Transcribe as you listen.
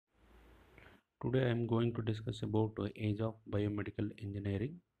Today I am going to discuss about the age of biomedical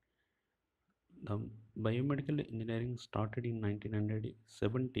engineering. The biomedical engineering started in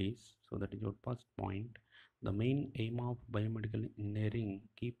 1970s, so that is your first point. The main aim of biomedical engineering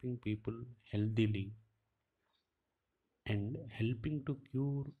keeping people healthily and helping to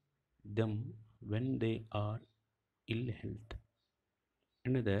cure them when they are ill health.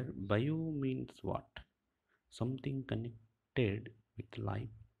 Another bio means what? Something connected with life.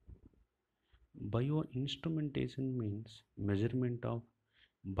 Bioinstrumentation means measurement of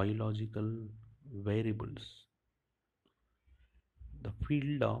biological variables. The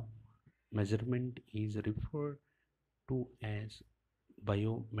field of measurement is referred to as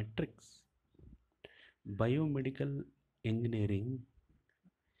biometrics. Biomedical engineering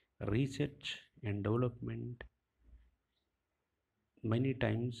research and development many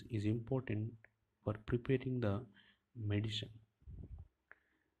times is important for preparing the medicine.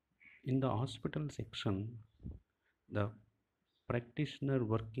 In the hospital section, the practitioner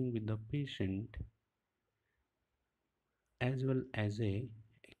working with the patient as well as a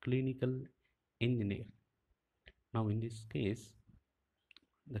clinical engineer. Now, in this case,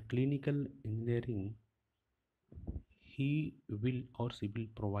 the clinical engineering he will or she will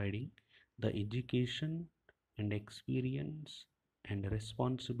providing the education and experience and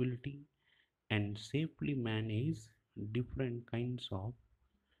responsibility and safely manage different kinds of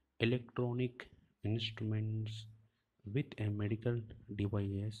electronic instruments with a medical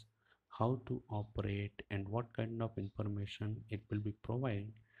device, how to operate and what kind of information it will be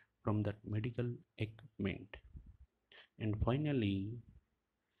provided from that medical equipment. And finally,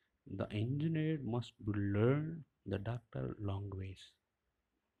 the engineer must be learn the doctor language.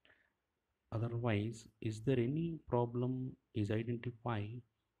 Otherwise, is there any problem is identified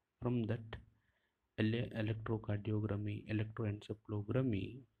from that electrocardiography,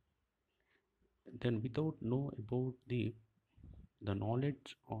 electroencephalography, then without know about the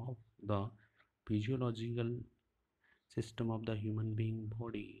knowledge of the physiological system of the human being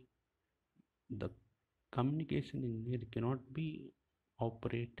body, the communication engineer cannot be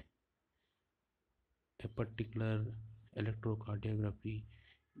operate a particular electrocardiography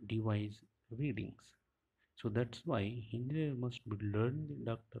device readings. So that's why engineer must be learn the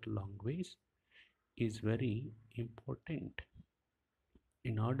doctor language is very important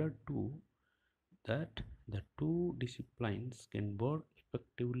in order to that the two disciplines can work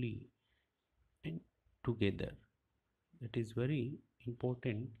effectively and together. That is very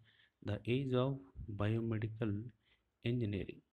important, the age of biomedical engineering.